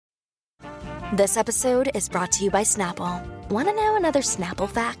This episode is brought to you by Snapple. Want to know another Snapple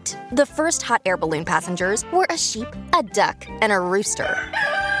fact? The first hot air balloon passengers were a sheep, a duck, and a rooster.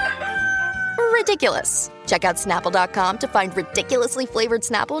 Ridiculous. Check out Snapple.com to find ridiculously flavored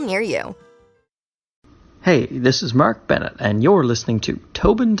Snapple near you. Hey, this is Mark Bennett, and you're listening to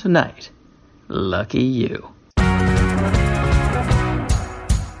Tobin Tonight. Lucky you.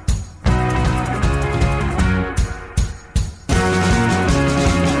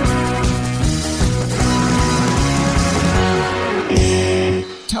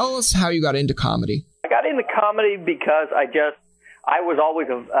 Tell us how you got into comedy. I got into comedy because I was always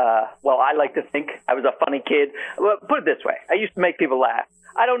I like to think I was a funny kid. Well, put it this way. I used to make people laugh.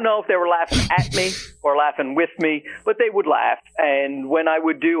 I don't know if they were laughing at me or laughing with me, but they would laugh. And when I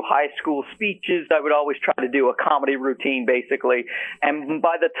would do high school speeches, I would always try to do a comedy routine, basically. And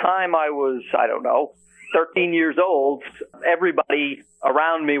by the time I was, 13 years old, everybody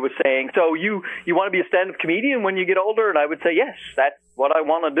around me was saying, so you want to be a stand-up comedian when you get older? And I would say, yes, that's what I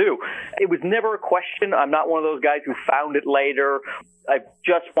want to do. It was never a question. I'm not one of those guys who found it later. I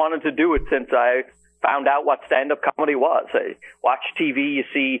just wanted to do it since I found out what stand-up comedy was. I watch TV, you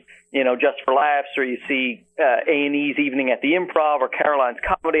see, Just for Laughs, or you see A&E's Evening at the Improv or Caroline's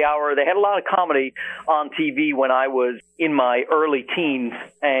Comedy Hour. They had a lot of comedy on TV when I was in my early teens,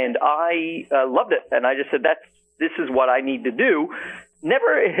 and I loved it. And I just said, this is what I need to do.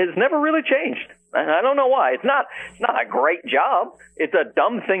 It has never really changed. And I don't know why. It's not a great job. It's a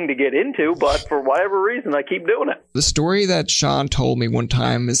dumb thing to get into, but for whatever reason, I keep doing it. The story that Sean told me one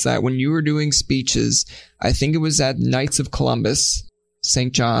time is that when you were doing speeches, I think it was at Knights of Columbus,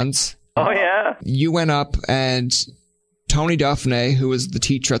 St. John's. Oh, yeah. You went up and Tony Duffney, who was the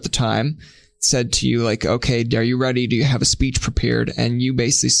teacher at the time, said to you, like, okay, are you ready? Do you have a speech prepared? And you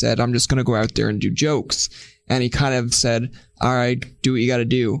basically said, I'm just going to go out there and do jokes. And he kind of said, all right, do what you got to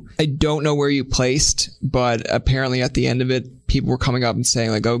do. I don't know where you placed, but apparently at the end of it, people were coming up and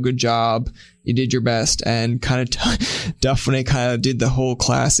saying, like, oh, good job. You did your best. And kind of Duffney kind of did the whole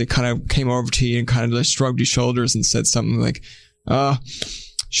classic, kind of came over to you and kind of just shrugged his shoulders and said something like,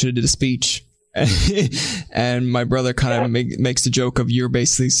 should have did a speech. And my brother kind of makes the joke of you're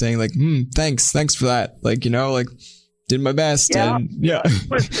basically saying, like, thanks for that. Like, did my best. Yeah. And yeah.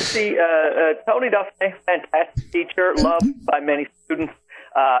 See, Tony Duffney, fantastic teacher, loved by many students,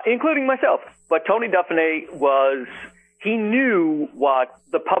 including myself. But Tony Duffney he knew what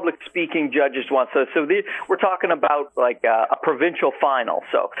the public speaking judges want. So we're talking about like a provincial final.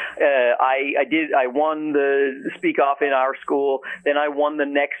 So I won the speak off in our school. Then I won the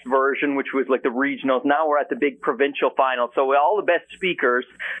next version, which was like the regionals. Now we're at the big provincial final. So all the best speakers,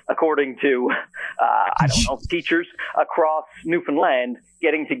 according to teachers across Newfoundland,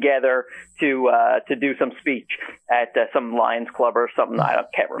 getting together to do some speech at some Lions Club or something. I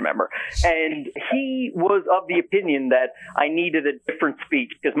can't remember. And he was of the opinion that I needed a different speech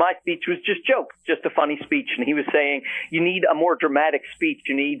because my speech was just jokes, just a funny speech. And he was saying, you need a more dramatic speech.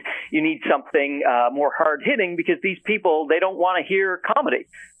 You need something more hard hitting because these people, they don't want to hear comedy.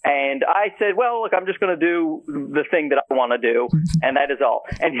 And I said, well, look, I'm just going to do the thing that I want to do, and that is all.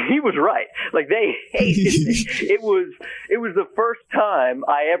 And he was right. Like, they hated me. It was the first time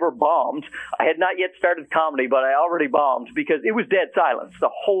I ever bombed. I had not yet started comedy, but I already bombed because it was dead silence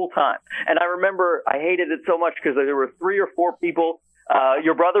the whole time. And I remember I hated it so much because there were 3 or 4 people.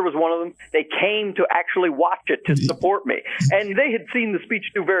 Your brother was one of them. They came to actually watch it to support me. And they had seen the speech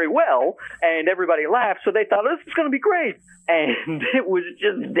do very well, and everybody laughed, so they thought, this is going to be great. And it was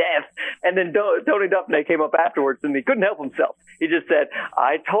just death. And then Tony Duffney came up afterwards, and he couldn't help himself. He just said,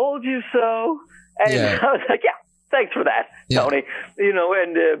 I told you so. And I was like, yeah. Thanks for that, Tony.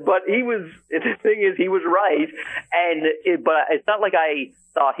 But the thing is, he was right. But it's not like I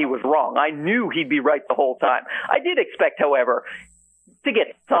thought he was wrong. I knew he'd be right the whole time. I did expect, however, to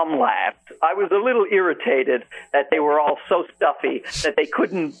get some laughs. I was a little irritated that they were all so stuffy that they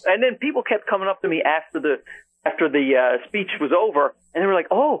couldn't. And then people kept coming up to me after the speech was over, and they were like,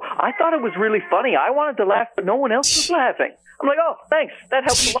 oh, I thought it was really funny. I wanted to laugh, but no one else was laughing. I'm like, oh, thanks. That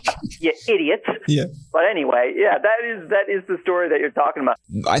helps a lot, you idiots. Yeah. But anyway, that is the story that you're talking about.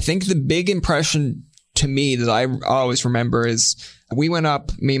 I think the big impression to me that I always remember is we went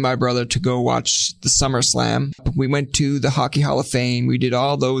up, me and my brother, to go watch the SummerSlam. We went to the Hockey Hall of Fame. We did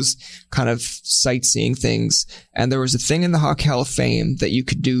all those kind of sightseeing things. And there was a thing in the Hockey Hall of Fame that you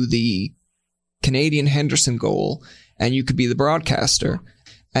could do the Canadian Henderson goal, and you could be the broadcaster.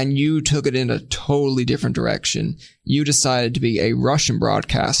 And you took it in a totally different direction. You decided to be a Russian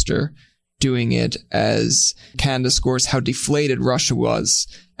broadcaster doing it as Canada scores, how deflated Russia was.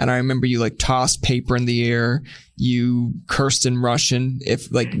 And I remember you like tossed paper in the air. You cursed in Russian,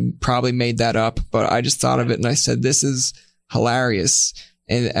 if like probably made that up, but I just thought of it and I said, this is hilarious.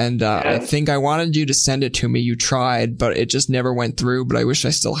 And I think I wanted you to send it to me. You tried, but it just never went through. But I wish I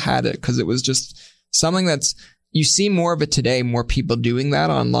still had it because it was just something that's, you see more of it today, more people doing that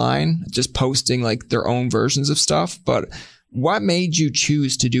online, just posting like their own versions of stuff. But what made you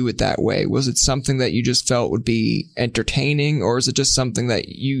choose to do it that way? Was it something that you just felt would be entertaining, or is it just something that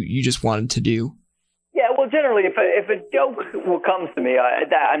you just wanted to do? Yeah, well, generally, if a joke comes to me,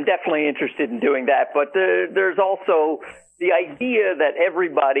 I'm definitely interested in doing that. But there's also the idea that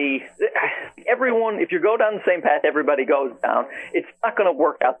everyone, if you go down the same path everybody goes down, it's not going to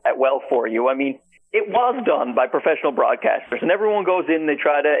work out that well for you. I mean, it was done by professional broadcasters, and everyone goes in, they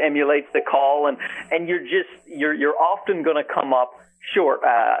try to emulate the call, and you're often going to come up short.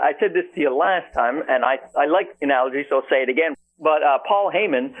 I said this to you last time, and I like the analogy, so I'll say it again. But Paul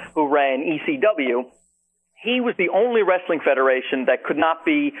Heyman, who ran ECW, he was the only wrestling federation that could not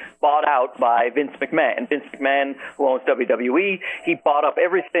be bought out by Vince McMahon. Vince McMahon, who owns WWE, he bought up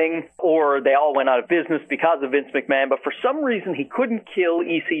everything, or they all went out of business because of Vince McMahon, but for some reason he couldn't kill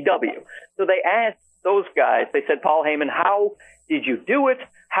ECW. So they asked those guys, they said, Paul Heyman, how did you do it?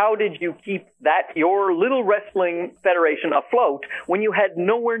 How did you keep your little wrestling federation afloat when you had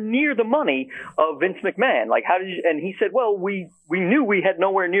nowhere near the money of Vince McMahon? Like, how did you? And he said, well, we knew we had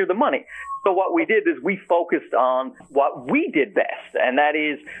nowhere near the money. So what we did is we focused on what we did best, and that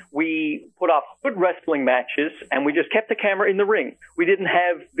is we put off good wrestling matches, and we just kept the camera in the ring. We didn't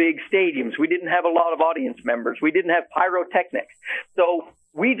have big stadiums. We didn't have a lot of audience members. We didn't have pyrotechnics. So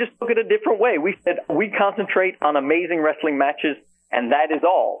we just took it a different way. We said we concentrate on amazing wrestling matches, and that is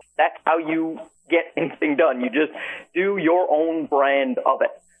all. That's how you get anything done. You just do your own brand of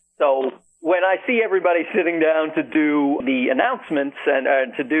it. So when I see everybody sitting down to do the announcements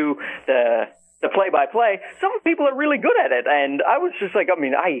and to do the play-by-play, some people are really good at it. And I was just like, I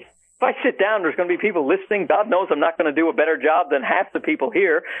mean, if I sit down, there's going to be people listening. God knows I'm not going to do a better job than half the people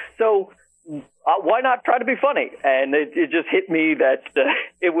here. So why not try to be funny? And it just hit me that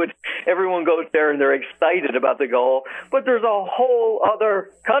everyone goes there and they're excited about the goal, but there's a whole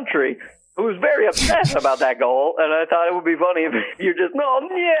other country who's very upset about that goal, and I thought it would be funny if you're just,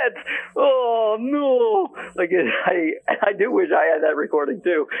 oh no. Like, I do wish I had that recording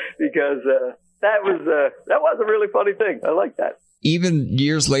too, because that was a really funny thing. I like that. Even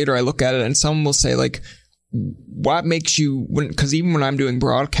years later, I look at it and someone will say, like, what makes you, because even when I'm doing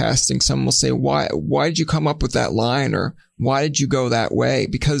broadcasting, someone will say, why did you come up with that line, or why did you go that way?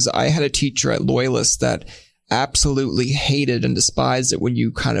 Because I had a teacher at Loyalist that absolutely hated and despised it when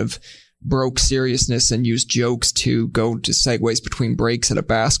you kind of broke seriousness and used jokes to go to segues between breaks at a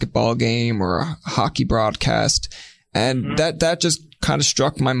basketball game or a hockey broadcast. And that just kind of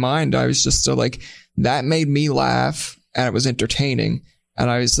struck my mind. I was just like, that made me laugh, and it was entertaining. And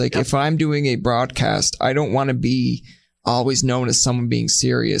I was like, if I'm doing a broadcast, I don't want to be always known as someone being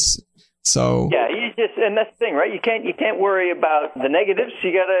serious. So yeah, and that's the thing, right? You can't worry about the negatives.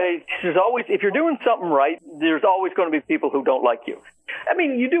 There's always, if you're doing something right, there's always going to be people who don't like you. I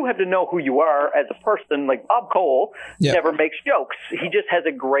mean, you do have to know who you are as a person. Like Bob Cole never makes jokes. He just has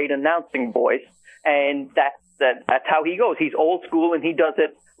a great announcing voice, and that's how he goes. He's old school, and he does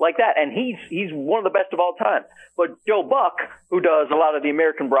it like that, and he's one of the best of all time. But Joe Buck, who does a lot of the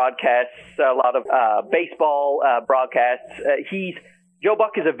American broadcasts, a lot of baseball broadcasts, Joe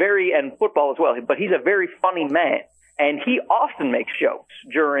Buck is and football as well, but he's a very funny man. And he often makes jokes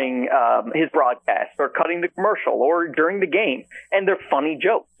during his broadcast, or cutting the commercial, or during the game. And they're funny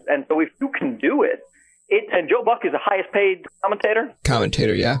jokes. And so if you can do it, and Joe Buck is the highest paid commentator?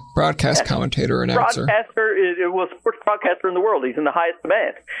 Commentator, yeah. Broadcast commentator, announcer. Sports broadcaster in the world. He's in the highest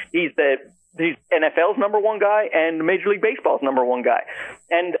demand. He's NFL's number one guy and Major League Baseball's number one guy.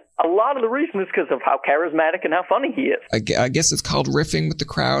 And a lot of the reason is because of how charismatic and how funny he is. I guess it's called riffing with the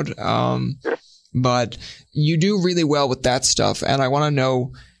crowd. But you do really well with that stuff. And I want to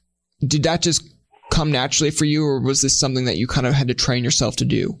know, did that just come naturally for you, or was this something that you kind of had to train yourself to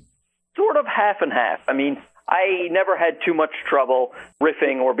do? Sort of half and half. I mean, I never had too much trouble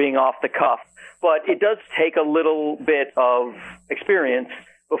riffing or being off the cuff, but it does take a little bit of experience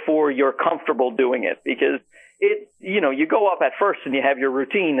before you're comfortable doing it, because you go up at first and you have your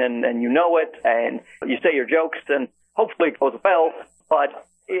routine and you know it, and you say your jokes and hopefully it goes well. But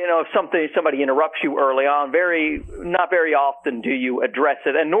if somebody interrupts you early on, not very often do you address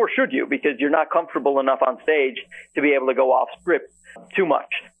it, and nor should you, because you're not comfortable enough on stage to be able to go off script too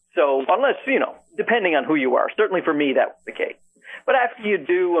much. So unless, depending on who you are, certainly for me that was the case. But after you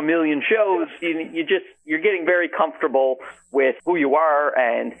do a million shows, you're getting very comfortable with who you are.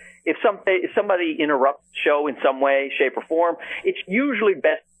 And if somebody interrupts the show in some way, shape, or form, it's usually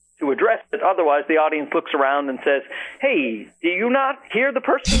best to address it. Otherwise, the audience looks around and says, hey, do you not hear the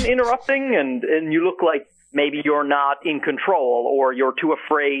person interrupting? And you look like maybe you're not in control, or you're too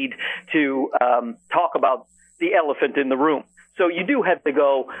afraid to talk about the elephant in the room. So you do have to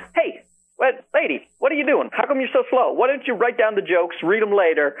go, hey, lady, what are you doing? How come you're so slow? Why don't you write down the jokes, read them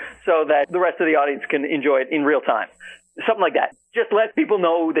later, so that the rest of the audience can enjoy it in real time? Something like that. Just let people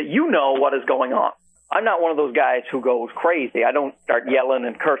know that you know what is going on. I'm not one of those guys who goes crazy. I don't start yelling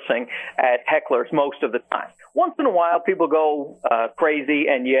and cursing at hecklers most of the time. Once in a while, people go crazy,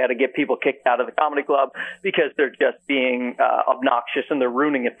 and you got to get people kicked out of the comedy club because they're just being obnoxious and they're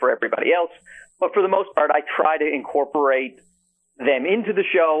ruining it for everybody else. But for the most part, I try to incorporate them into the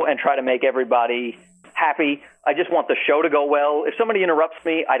show and try to make everybody happy. I just want the show to go well. If somebody interrupts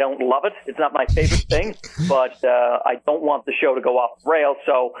me, I don't love it. It's not my favorite thing, but I don't want the show to go off the rails,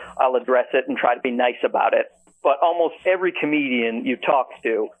 so I'll address it and try to be nice about it. But almost every comedian you talk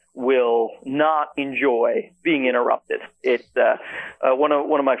to will not enjoy being interrupted. It's one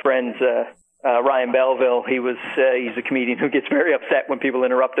of my friends, Ryan Belleville. He's a comedian who gets very upset when people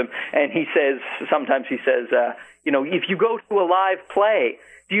interrupt him, and sometimes he says, if you go to a live play,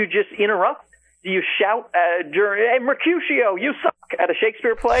 do you just interrupt? Do you shout during, hey, Mercutio, you suck, at a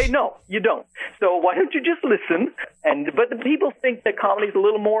Shakespeare play? No, you don't. So why don't you just listen? But the people think that comedy is a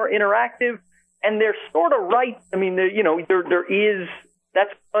little more interactive, and they're sort of right. I mean, there is,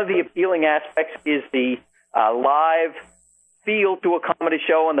 that's one of the appealing aspects, is the live feel to a comedy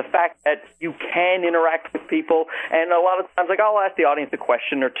show, and the fact that you can interact with people. And a lot of times, I'll ask the audience a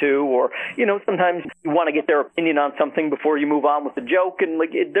question or two, or, sometimes you want to get their opinion on something before you move on with the joke. And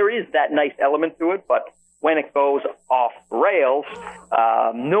there is that nice element to it, but when it goes off the rails,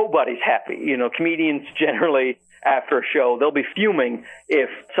 nobody's happy. Comedians generally, after a show, they'll be fuming if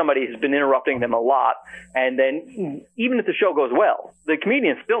somebody has been interrupting them a lot. And then even if the show goes well, the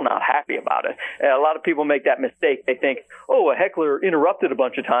comedian's still not happy about it. A lot of people make that mistake. They think, a heckler interrupted a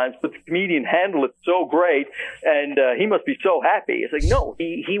bunch of times, but the comedian handled it so great, and he must be so happy. It's like, no,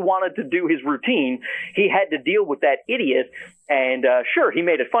 he wanted to do his routine. He had to deal with that idiot, and sure, he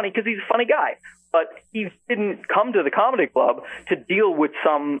made it funny because he's a funny guy. But he didn't come to the comedy club to deal with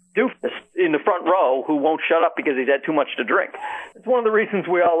some doofus in the front row who won't shut up because he's had too much to drink. It's one of the reasons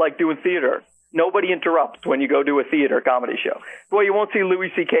we all like doing theater. Nobody interrupts when you go do a theater comedy show. Well, you won't see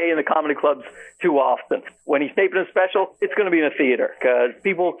Louis C.K. in the comedy clubs too often. When he's taping a special, it's going to be in a theater because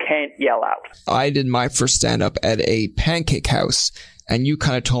people can't yell out. I did my first stand-up at a pancake house, and you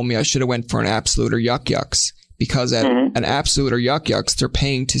kind of told me I should have went for an Absolute or Yuck Yucks, because at an Absolute or Yuck Yucks, they're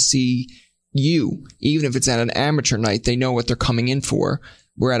paying to see you. Even if it's at an amateur night, they know what they're coming in for.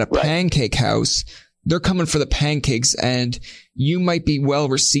 Where at a pancake house, they're coming for the pancakes, and you might be well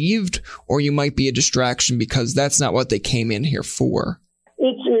received, or you might be a distraction because that's not what they came in here for.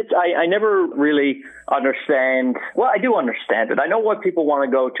 I never really understand. Well, I do understand it. I know why people want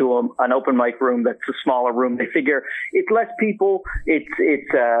to go to an open mic room that's a smaller room. They figure it's less people, it's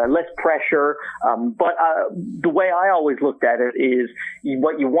less pressure. But the way I always looked at it is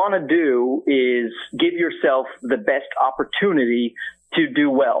what you want to do is give yourself the best opportunity to do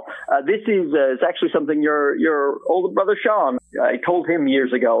well. This is actually something your older brother Sean, I told him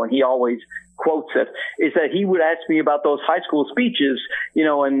years ago, and he always quotes it, is that he would ask me about those high school speeches,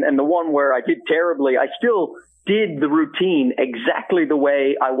 and the one where I did terribly. I still did the routine exactly the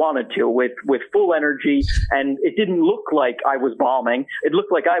way I wanted to, with full energy, and it didn't look like I was bombing. It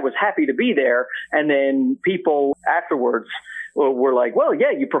looked like I was happy to be there. And then people afterwards were like, well,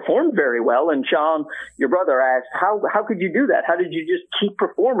 yeah, you performed very well. And Sean, your brother, asked, how could you do that? How did you just keep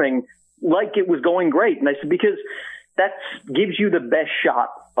performing like it was going great? And I said, because that gives you the best shot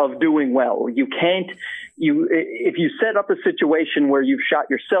of doing well. You can't, if you set up a situation where you've shot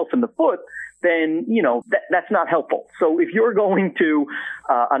yourself in the foot, then, that's not helpful. So if you're going to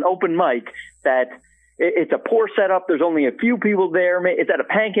an open mic that it's a poor setup, there's only a few people there, it's at a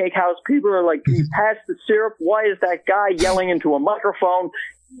pancake house, people are like, can you pass the syrup? Why is that guy yelling into a microphone?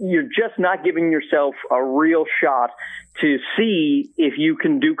 You're just not giving yourself a real shot to see if you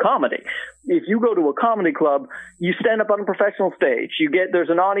can do comedy. If you go to a comedy club, you stand up on a professional stage. There's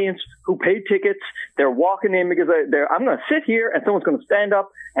an audience who paid tickets. They're walking in because I'm going to sit here and someone's going to stand up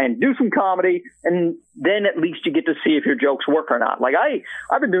and do some comedy, and then at least you get to see if your jokes work or not. Like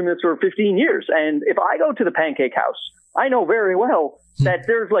I've been doing this for 15 years, and if I go to the pancake house, I know very well that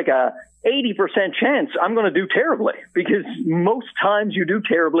there's like a 80% chance I'm going to do terribly, because most times you do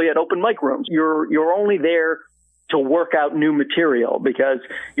terribly at open mic rooms. You're only there to work out new material, because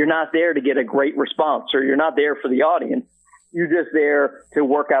you're not there to get a great response, or you're not there for the audience. You're just there to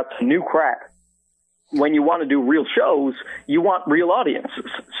work out some new crap. When you want to do real shows, you want real audiences.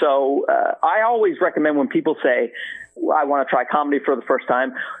 So I always recommend, when people say, I want to try comedy for the first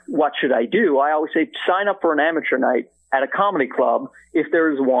time, what should I do? I always say, sign up for an amateur night at a comedy club if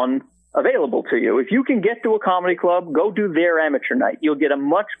there is one available to you. If you can get to a comedy club, go do their amateur night. You'll get a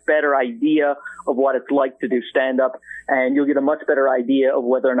much better idea of what it's like to do stand-up, and you'll get a much better idea of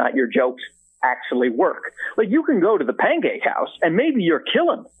whether or not your jokes actually work. Like, you can go to the Pancake House and maybe you're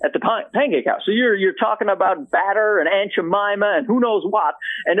killing at the Pancake House. So you're talking about batter and Aunt Jemima and who knows what,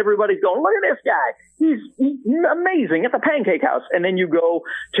 and everybody's going, look at this guy. He's amazing at the Pancake House. And then you go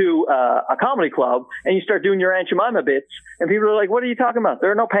to a comedy club and you start doing your Aunt Jemima bits, and people are like, what are you talking about?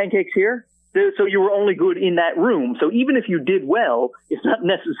 There are no pancakes here. So you were only good in that room. So even if you did well, it's not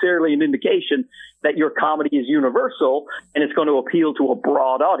necessarily an indication that your comedy is universal and it's going to appeal to a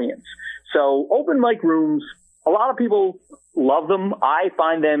broad audience. So open mic rooms, a lot of people love them. I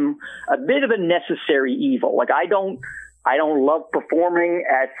find them a bit of a necessary evil. Like, I don't love performing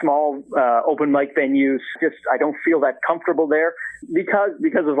at small open mic venues. I don't feel that comfortable there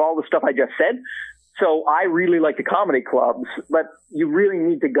because of all the stuff I just said. So I really like the comedy clubs, but you really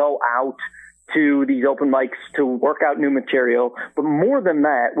need to go out to these open mics to work out new material. But more than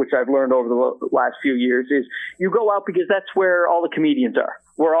that, which I've learned over the last few years, is you go out because that's where all the comedians are.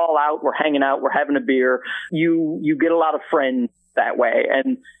 We're all out, we're hanging out, we're having a beer. You get a lot of friends that way.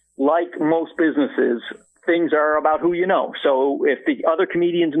 And like most businesses, things are about who you know. So if the other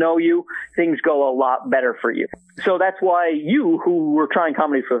comedians know you, things go a lot better for you. So that's why you, who were trying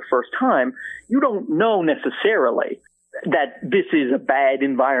comedy for the first time, you don't know necessarily that this is a bad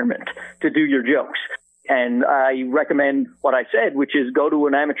environment to do your jokes. And I recommend what I said, which is go to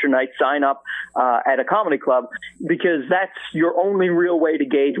an amateur night, sign up at a comedy club, because that's your only real way to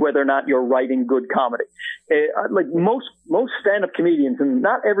gauge whether or not you're writing good comedy. Like most stand-up comedians, and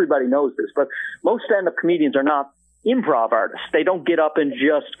not everybody knows this, but most stand-up comedians are not improv artists. They don't get up and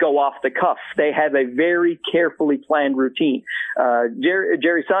just go off the cuff. They have a very carefully planned routine.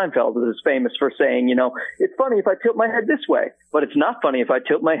 Jerry Seinfeld is famous for saying, it's funny if I tilt my head this way, but it's not funny if I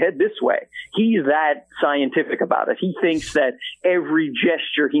tilt my head this way. He's that scientific about it. He thinks that every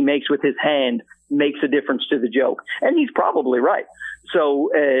gesture he makes with his hand makes a difference to the joke. And he's probably right.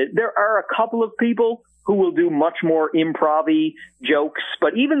 So there are a couple of people who will do much more improv-y jokes,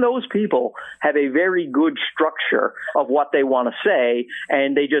 but even those people have a very good structure of what they want to say,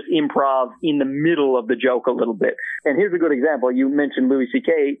 and they just improv in the middle of the joke a little bit. And here's a good example. You mentioned Louis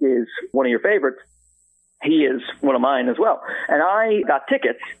C.K. is one of your favorites. He is one of mine as well. And I got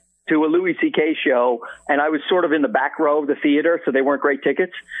tickets to a Louis C.K. show, and I was sort of in the back row of the theater, so they weren't great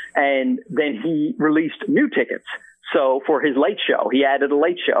tickets. And then he released new tickets. So for his late show, he added a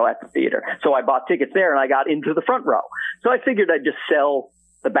late show at the theater. So I bought tickets there and I got into the front row. So I figured I'd just sell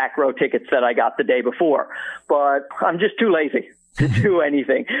the back row tickets that I got the day before. But I'm just too lazy to do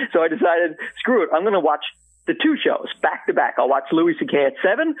anything. So I decided, screw it. I'm going to watch the two shows back to back. I'll watch Louis C.K. at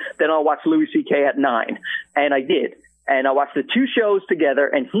 7, then I'll watch Louis C.K. at 9. And I did. And I watched the two shows together,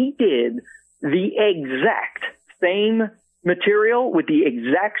 and he did the exact same material with the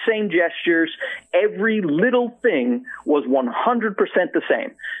exact same gestures. Every little thing was 100% the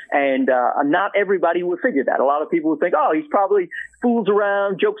same. And not everybody would figure that. A lot of people would think, oh, he's probably fools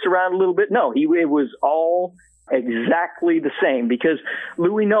around, jokes around a little bit. No, it was all exactly the same, because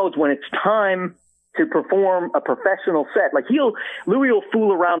Louis knows when it's time to perform a professional set. Like Louis will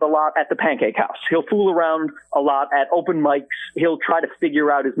fool around a lot at the Pancake House. He'll fool around a lot at open mics. He'll try to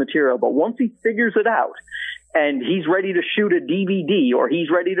figure out his material. But once he figures it out, and he's ready to shoot a DVD, or he's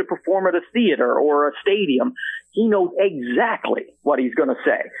ready to perform at a theater or a stadium, he knows exactly what he's going to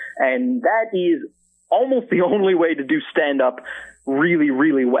say. And that is almost the only way to do stand-up really,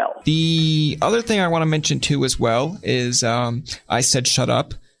 really well. The other thing I want to mention, too, as well, is I Said Shut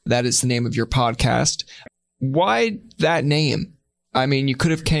Up. That is the name of your podcast. Why that name? I mean, you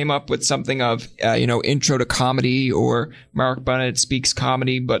could have came up with something of, Intro to Comedy or Mark Bennett Speaks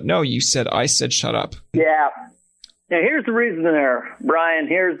Comedy, but no, you said, I Said Shut Up. Yeah. Now, here's the reason there, Brian.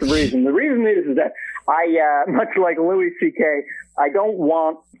 Here's the reason. The reason is that I, much like Louis C.K., I don't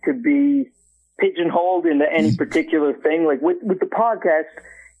want to be pigeonholed into any particular thing. Like with the podcast,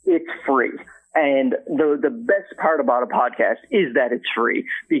 it's free. And the best part about a podcast is that it's free,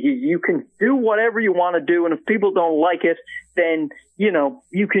 because you can do whatever you want to do. And if people don't like it, then,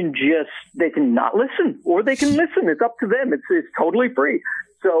 you can they can not listen, or they can listen. It's up to them. It's totally free.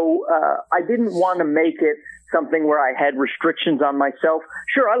 So, I didn't want to make it something where I had restrictions on myself.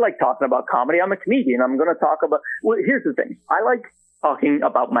 Sure, I like talking about comedy. I'm a comedian. I'm going to talk about, well, here's the thing. I like talking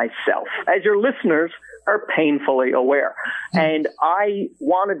about myself, as your listeners are painfully aware. And I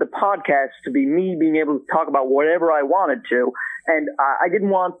wanted the podcast to be me being able to talk about whatever I wanted to. And I didn't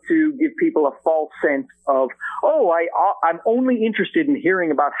want to give people a false sense of, I'm only interested in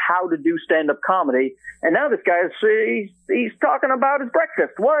hearing about how to do stand-up comedy. And now this guy he's talking about his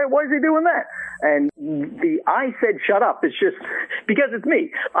breakfast. Why is he doing that? And the I said shut up is just because it's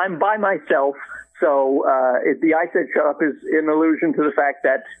me. I'm by myself. So the I said shut up is an allusion to the fact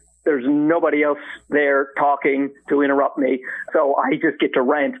that there's nobody else there talking to interrupt me. So I just get to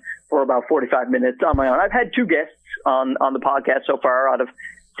rant for about 45 minutes on my own. I've had 2 guests on the podcast so far out of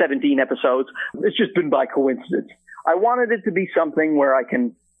 17 episodes. It's just been by coincidence. I wanted it to be something where I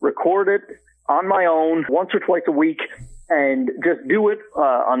can record it on my own once or twice a week and just do it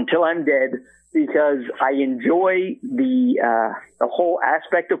until I'm dead, because I enjoy the whole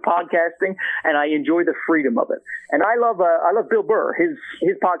aspect of podcasting, and I enjoy the freedom of it. And I love Bill Burr.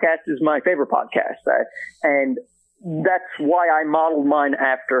 His podcast is my favorite podcast, and that's why I modeled mine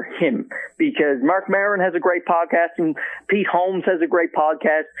after him, because Mark Maron has a great podcast and Pete Holmes has a great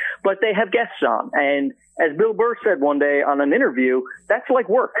podcast, but they have guests on. And as Bill Burr said one day on an interview, that's like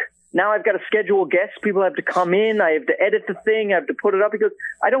work. Now I've got to schedule guests. People have to come in. I have to edit the thing. I have to put it up, because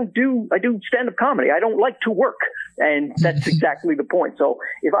I do stand-up comedy. I don't like to work. And that's exactly the point. So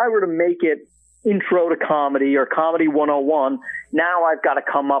if I were to make it Intro to Comedy or Comedy 101, now I've got to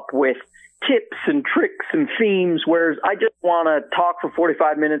come up with tips and tricks and themes, whereas I just want to talk for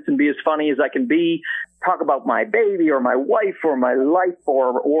 45 minutes and be as funny as I can be, talk about my baby or my wife or my life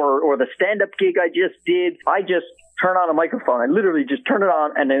or the stand-up gig I just did. I just turn on a microphone. I literally just turn it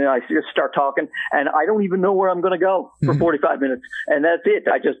on, and then I just start talking, and I don't even know where I'm going to go for 45 minutes. And that's it.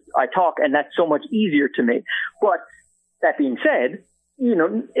 I talk, and that's so much easier to me. But that being said,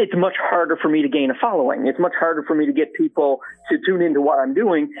 it's much harder for me to gain a following. It's much harder for me to get people to tune into what I'm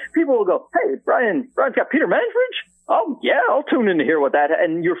doing. People will go, hey, Brian's got Peter Mansbridge? Oh, yeah, I'll tune in to hear what that,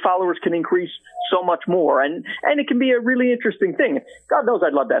 and your followers can increase so much more. And it can be a really interesting thing. God knows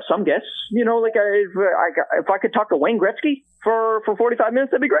I'd love to have some guests, like if I could talk to Wayne Gretzky for 45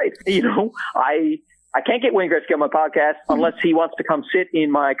 minutes, that'd be great. I can't get Wayne Gretzky on my podcast unless he wants to come sit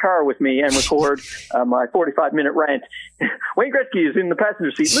in my car with me and record my 45-minute rant. Wayne Gretzky is in the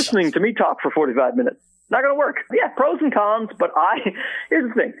passenger seat listening to me talk for 45 minutes. Not going to work. Yeah, pros and cons, but here's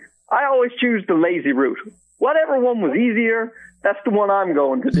the thing. I always choose the lazy route. Whatever one was easier, that's the one I'm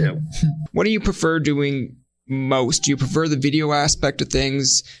going to do. What do you prefer doing most? Do you prefer the video aspect of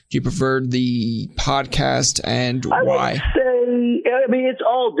things? Do you prefer the podcast, and why? I would say, it's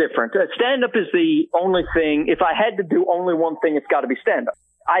all different. Stand-up is the only thing. If I had to do only one thing, it's got to be stand-up.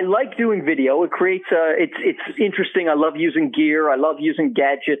 I like doing video. It creates it's interesting. I love using gear. I love using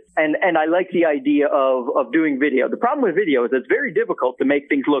gadgets, and I like the idea of doing video. The problem with video is it's very difficult to make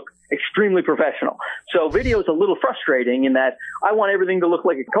things look extremely professional. So video is a little frustrating in that I want everything to look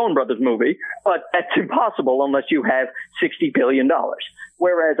like a Coen Brothers movie, but that's impossible unless you have $60 billion.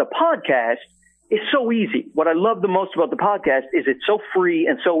 Whereas a podcast, it's so easy. What I love the most about the podcast is it's so free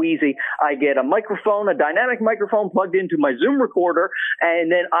and so easy. I get a microphone, a dynamic microphone plugged into my Zoom recorder,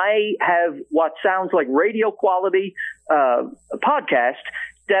 and then I have what sounds like radio quality podcast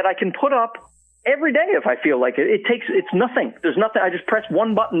that I can put up every day if I feel like it. It's nothing. There's nothing. I just press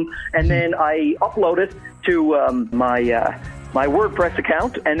one button, and then I upload it to my WordPress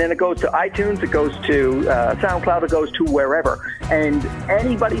account, and then it goes to iTunes, it goes to SoundCloud, it goes to wherever, and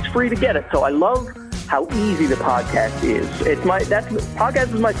anybody's free to get it. So I love how easy the podcast is.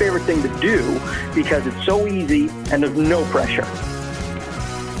 Podcast is my favorite thing to do because it's so easy and there's no pressure.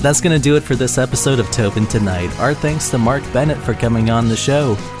 That's going to do it for this episode of Tobin Tonight. Our thanks to Mark Bennett for coming on the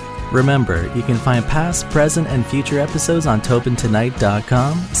show. Remember, you can find past, present, and future episodes on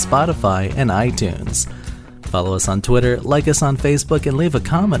TobinTonight.com, Spotify, and iTunes. Follow us on Twitter, like us on Facebook, and leave a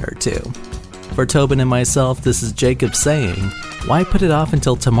comment or two. For Tobin and myself, this is Jacob saying, why put it off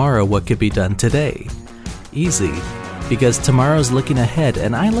until tomorrow what could be done today? Easy, because tomorrow's looking ahead,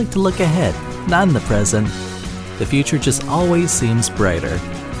 and I like to look ahead, not in the present. The future just always seems brighter.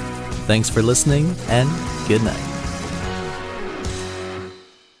 Thanks for listening, and good night.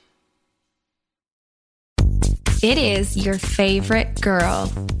 It is your favorite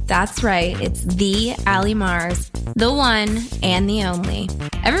girl. That's right, it's the Allie Mars, the one and the only.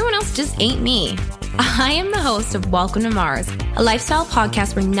 Everyone else just ain't me. I am the host of Welcome to Mars, a lifestyle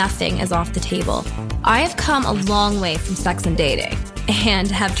podcast where nothing is off the table. I have come a long way from sex and dating and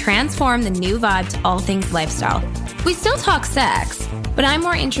have transformed the new vibe to all things lifestyle. We still talk sex, But I'm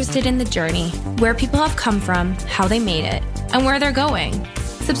more interested in the journey, where people have come from, how they made it, and where they're going.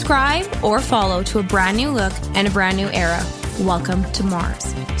 Subscribe or follow to a brand new look and a brand new era. Welcome to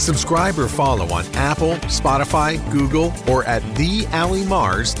Mars. Subscribe or follow on Apple, Spotify, Google, or at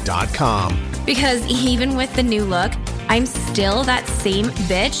theallymars.com. Because even with the new look, I'm still that same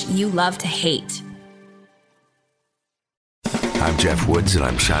bitch you love to hate. I'm Jeff Woods, and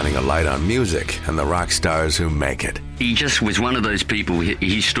I'm shining a light on music and the rock stars who make it. He just was one of those people,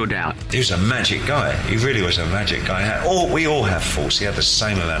 he stood out. He was a magic guy. He really was a magic guy. We all have faults. He had the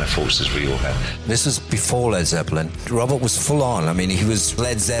same amount of faults as we all had. This was before Led Zeppelin. Robert was full on. I mean, he was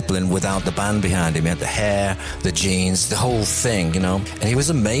Led Zeppelin without the band behind him. He had the hair, the jeans, the whole thing, and he was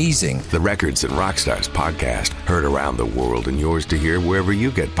amazing. The Records and Rockstars podcast, heard around the world and yours to hear wherever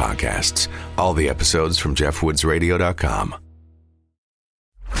you get podcasts. All the episodes from JeffWoodsRadio.com.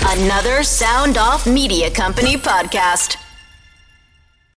 Another Sound Off Media Company podcast.